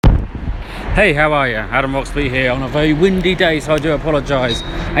Hey, how are you? Adam Roxby here on a very windy day, so I do apologise.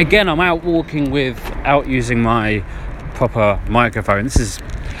 Again, I'm out walking without using my proper microphone. This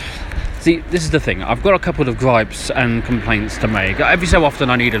is the thing. I've got a couple of gripes and complaints to make. Every so often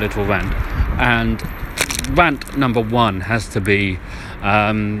I need a little rant. And rant number one has to be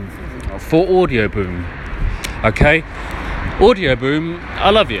for Audio Boom. Okay? Audio Boom,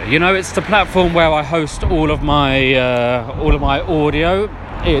 I love you. You know, it's the platform where I host all of my audio.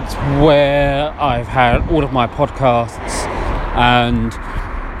 It's where I've had all of my podcasts, and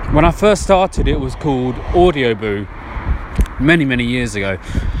when I first started it was called Audioboo many years ago,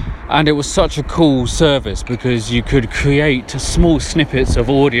 and it was such a cool service because you could create small snippets of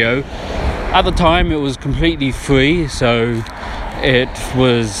audio. At the time it was completely free, so it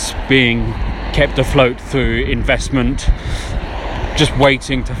was being kept afloat through investment, just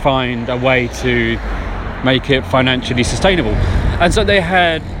waiting to find a way to make it financially sustainable. And so they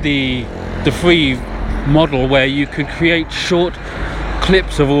had the free model where you could create short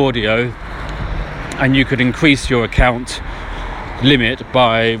clips of audio and you could increase your account limit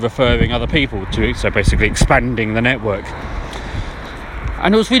by referring other people to it, so basically expanding the network.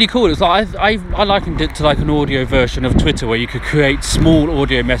 And it was really cool. It was like I likened it to like an audio version of Twitter, where you could create small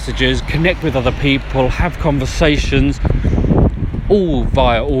audio messages, connect with other people, have conversations, all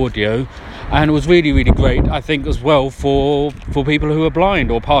via audio. And it was really great, I think, as well for people who are blind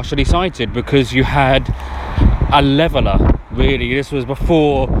or partially sighted, because you had a leveler, really. This was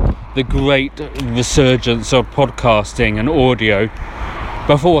before the great resurgence of podcasting and audio,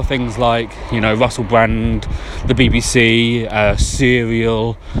 before things like, you know, Russell Brand, the BBC,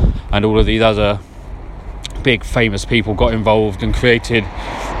 Serial, and all of these other big famous people got involved and created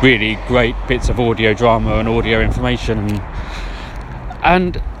really great bits of audio drama and audio information.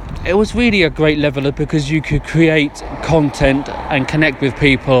 And it was really a great leveler because you could create content and connect with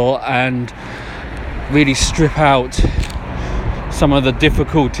people and really strip out some of the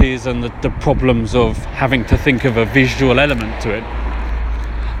difficulties and the problems of having to think of a visual element to it.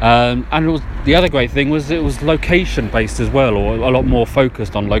 And the other great thing was it was location based as well, or a lot more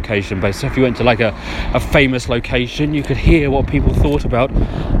focused on location based. So if you went to like a famous location, you could hear what people thought about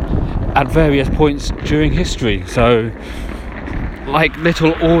at various points during history. So like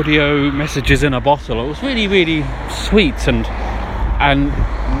little audio messages in a bottle. It was really sweet and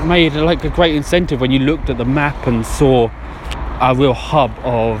made like a great incentive when you looked at the map and saw a real hub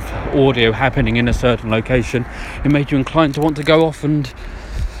of audio happening in a certain location. It made you inclined to want to go off and,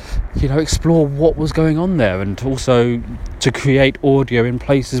 you know, explore what was going on there, and also to create audio in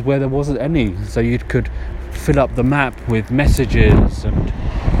places where there wasn't any, so you could fill up the map with messages. And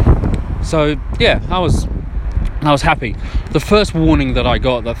so yeah, I was happy. The first warning that I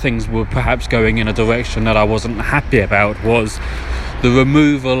got that things were perhaps going in a direction that I wasn't happy about was the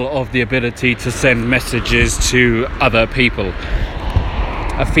removal of the ability to send messages to other people.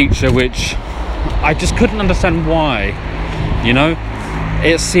 A feature which I just couldn't understand why. You know,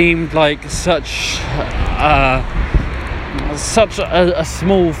 it seemed like such a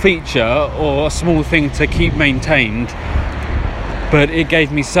small feature or a small thing to keep maintained, but it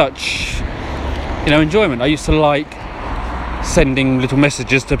gave me such, you know, enjoyment. I used to like sending little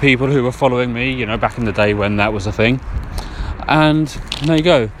messages to people who were following me, you know, back in the day when that was a thing. And there you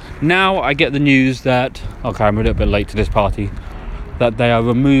go. Now I get the news that, okay, I'm a little bit late to this party, that they are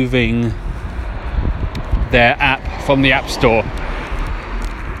removing their app from the App Store.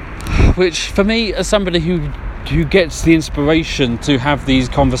 Which for me, as somebody who gets the inspiration to have these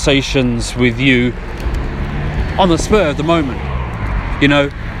conversations with you on the spur of the moment, you know,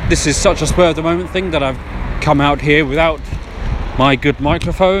 this is such a spur of the moment thing that I've come out here without my good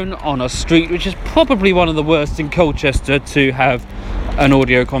microphone on a street which is probably one of the worst in Colchester to have an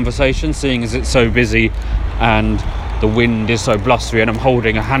audio conversation, seeing as it's so busy and the wind is so blustery, and I'm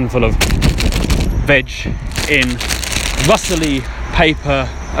holding a handful of veg in rustly paper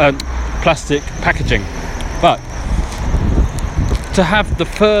plastic packaging. But to have the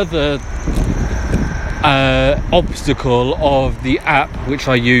further obstacle of the app which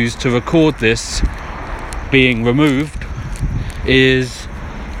I use to record this being removed is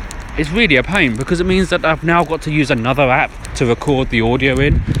really a pain, because it means that I've now got to use another app to record the audio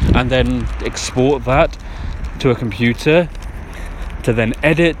in and then export that to a computer to then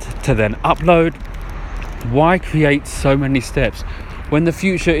edit, to then upload. Why create so many steps when the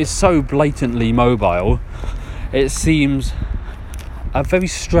future is so blatantly mobile? It seems a very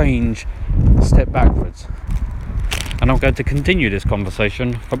strange step backwards. And I'm going to continue this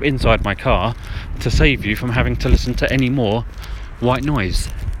conversation from inside my car to save you from having to listen to any more white noise.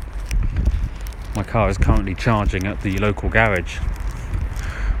 My car is currently charging at the local garage,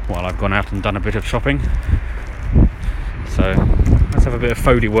 while I've gone out and done a bit of shopping. So let's have a bit of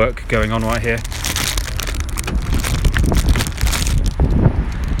Foley work going on right here.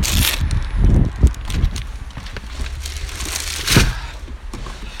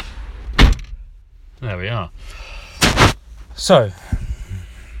 There we are. So,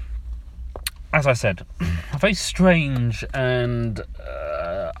 as I said, a very strange and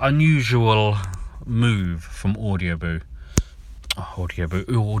unusual move from Audio Boom,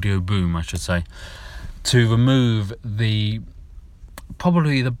 I should say, to remove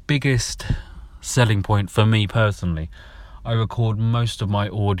probably the biggest selling point for me personally. I record most of my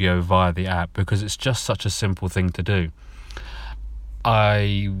audio via the app because it's just such a simple thing to do.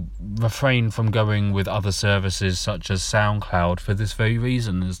 I refrain from going with other services such as SoundCloud for this very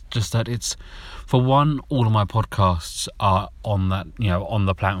reason. It's just that it's, for one, all of my podcasts are on that, on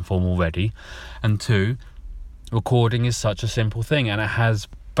the platform already, and two, recording is such a simple thing, and it has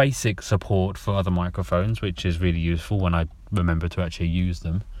basic support for other microphones, which is really useful when I remember to actually use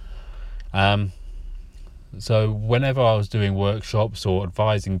them. So whenever I was doing workshops or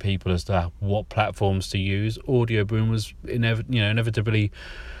advising people as to what platforms to use, Audio Boom was inevitably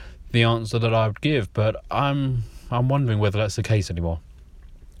the answer that I would give. But I'm wondering whether that's the case anymore.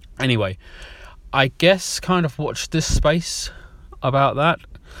 Anyway, I guess kind of watch this space about that.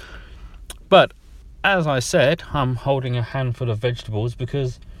 But as I said, I'm holding a handful of vegetables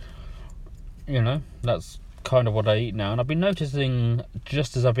because, that's kind of what I eat now. And I've been noticing,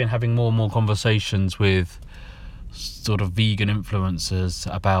 just as I've been having more and more conversations with sort of vegan influencers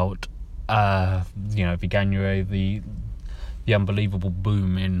about Veganuary, the unbelievable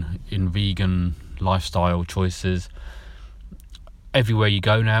boom in vegan lifestyle choices. Everywhere you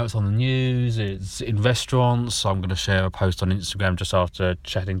go now, it's on the news, it's in restaurants. I'm going to share a post on Instagram just after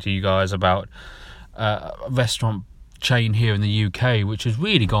chatting to you guys about a restaurant chain here in the UK which has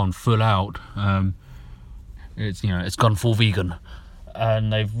really gone full out. It's gone full vegan,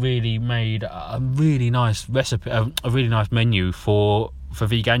 and they've really made a really nice recipe, a really nice menu for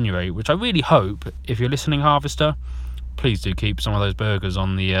Veganuary, which I really hope, if you're listening, Harvester, please do keep some of those burgers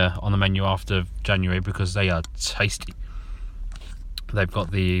on the menu after January, because they are tasty. They've got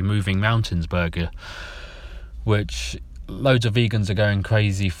the Moving Mountains burger, which loads of vegans are going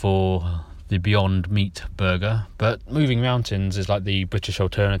crazy for the Beyond Meat burger, but Moving Mountains is like the British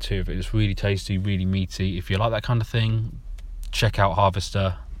alternative. It's really tasty, really meaty. If you like that kind of thing, check out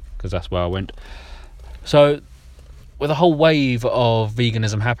Harvester, because that's where I went. So with a whole wave of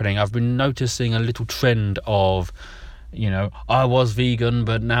veganism happening, I've been noticing a little trend of, I was vegan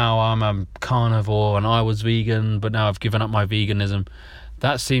but now I'm a carnivore, and I was vegan but now I've given up my veganism.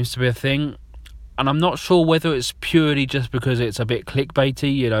 That seems to be a thing. And I'm not sure whether it's purely just because it's a bit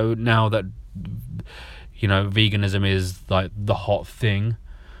clickbaity, now that veganism is like the hot thing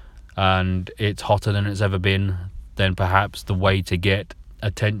and it's hotter than it's ever been, then perhaps the way to get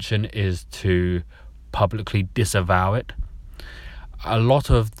attention is to publicly disavow it. A lot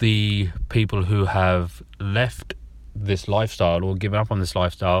of the people who have left this lifestyle or given up on this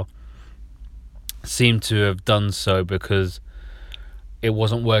lifestyle seem to have done so because it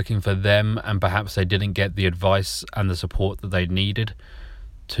wasn't working for them, and perhaps they didn't get the advice and the support that they needed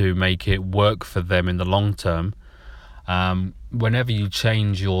to make it work for them in the long term. Whenever you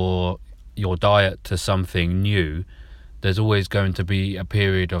change your diet to something new, there's always going to be a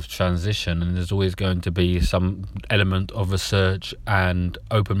period of transition, and there's always going to be some element of research and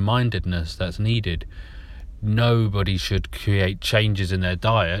open-mindedness that's needed. Nobody should create changes in their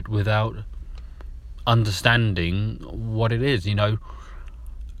diet without understanding what it is.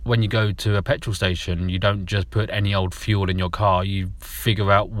 When you go to a petrol station, you don't just put any old fuel in your car. You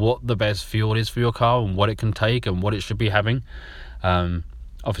figure out what the best fuel is for your car and what it can take and what it should be having.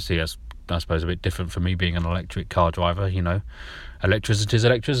 Obviously, that's, I suppose, a bit different for me being an electric car driver. Electricity is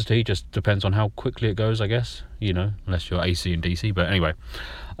electricity, just depends on how quickly it goes, I guess, unless you're AC and DC. But anyway,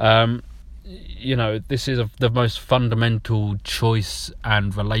 this is the most fundamental choice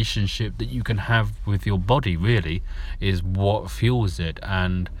and relationship that you can have with your body, really, is what fuels it.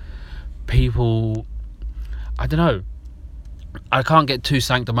 And people, I don't know, I can't get too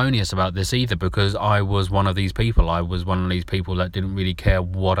sanctimonious about this either, because I was one of these people. I was one of these people that didn't really care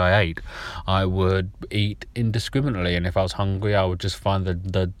what I ate. I would eat indiscriminately, and if I was hungry, I would just find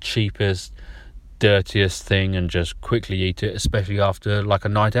the cheapest, dirtiest thing and just quickly eat it, especially after like a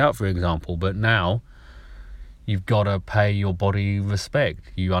night out, for example. But now you've got to pay your body respect.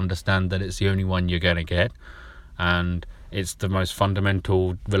 You understand that it's the only one you're going to get, and it's the most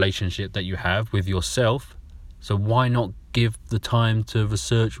fundamental relationship that you have with yourself. So why not give the time to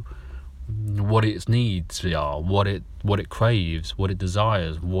research what its needs are, what it craves, what it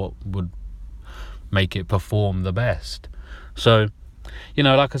desires, what would make it perform the best. So,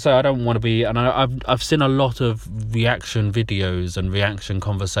 like I say, I don't want to be, and I've seen a lot of reaction videos and reaction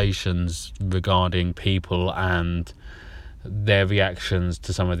conversations regarding people and their reactions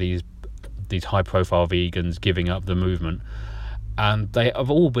to some of these high profile vegans giving up the movement, and they have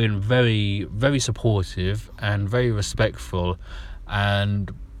all been very, very supportive and very respectful,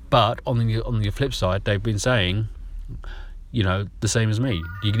 but on the flip side, they've been saying, the same as me.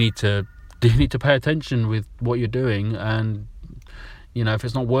 You need to pay attention with what you're doing, and if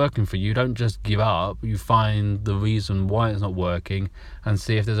it's not working for you, don't just give up. You find the reason why it's not working and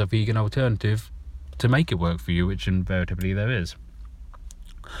see if there's a vegan alternative to make it work for you, which invariably there is.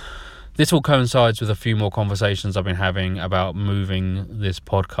 This all coincides with a few more conversations I've been having about moving this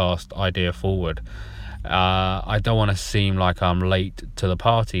podcast idea forward. I don't want to seem like I'm late to the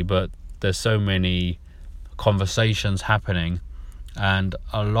party, but there's so many conversations happening, and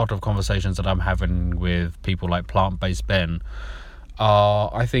a lot of conversations that I'm having with people like Plant-Based Ben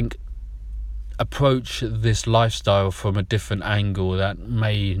I think, approach this lifestyle from a different angle that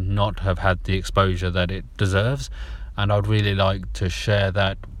may not have had the exposure that it deserves, and I'd really like to share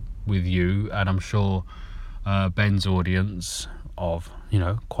that with you. And I'm sure Ben's audience of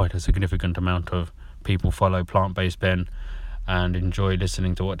quite a significant amount of people follow Plant-Based Ben and enjoy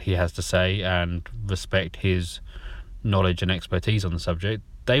listening to what he has to say and respect his knowledge and expertise on the subject.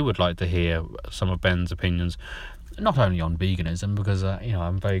 They would like to hear some of Ben's opinions, not only on veganism, because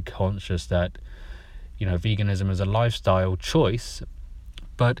I'm very conscious that veganism is a lifestyle choice,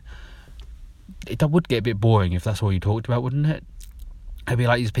 but it would get a bit boring if that's all you talked about, wouldn't it? It'd be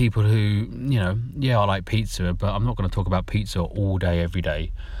like these people who, I like pizza, but I'm not going to talk about pizza all day, every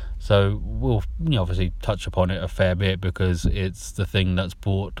day. So we'll obviously touch upon it a fair bit because it's the thing that's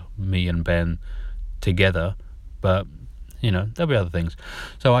brought me and Ben together, but there'll be other things.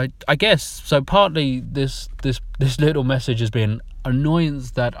 So I guess, so partly this little message has been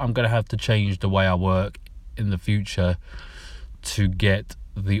annoyance that I'm going to have to change the way I work in the future to get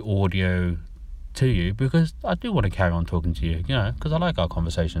the audio to you, because I do want to carry on talking to you, because I like our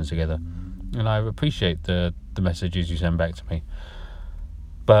conversations together and I appreciate the messages you send back to me.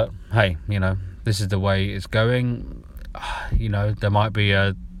 But hey, this is the way it's going. There might be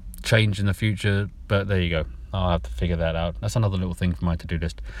a change in the future, but there you go. I'll have to figure that out. That's another little thing for my to-do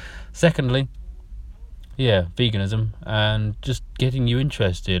list. Secondly, veganism, and just getting you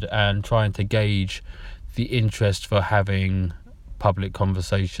interested and trying to gauge the interest for having public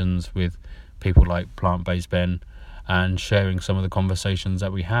conversations with people like Plant-Based Ben, and sharing some of the conversations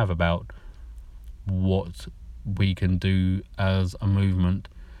that we have about what we can do as a movement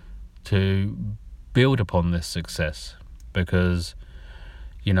to build upon this success. Because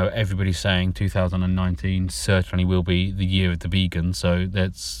everybody's saying 2019 certainly will be the year of the vegan, so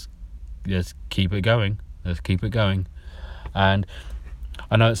let's keep it going. Let's keep it going. And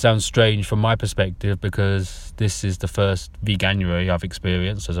I know it sounds strange from my perspective, because this is the first Veganuary I've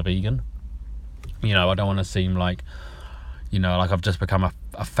experienced as a vegan. I don't want to seem like, like I've just become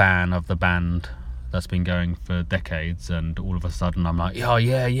a fan of the band that's been going for decades, and all of a sudden I'm like, oh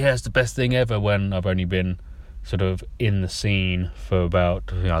yeah, it's the best thing ever, when I've only been sort of in the scene for about,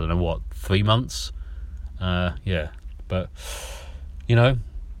 3 months. But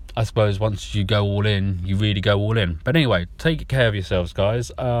I suppose once you go all in, you really go all in. But anyway, take care of yourselves,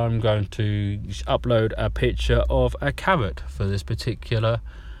 guys. I'm going to upload a picture of a carrot for this particular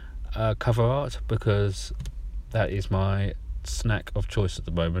cover art, because that is my snack of choice at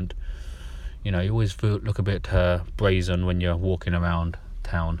the moment. You always look a bit brazen when you're walking around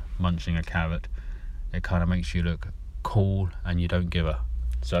town munching a carrot. It kind of makes you look cool, and you don't give a.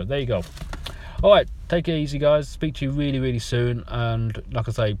 So there you go. Alright, take it easy, guys. Speak to you really, really soon. And like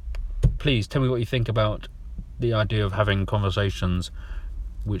I say, please tell me what you think about the idea of having conversations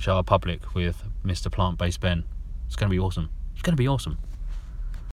which are public with Mr. Plant-Based Ben. It's going to be awesome.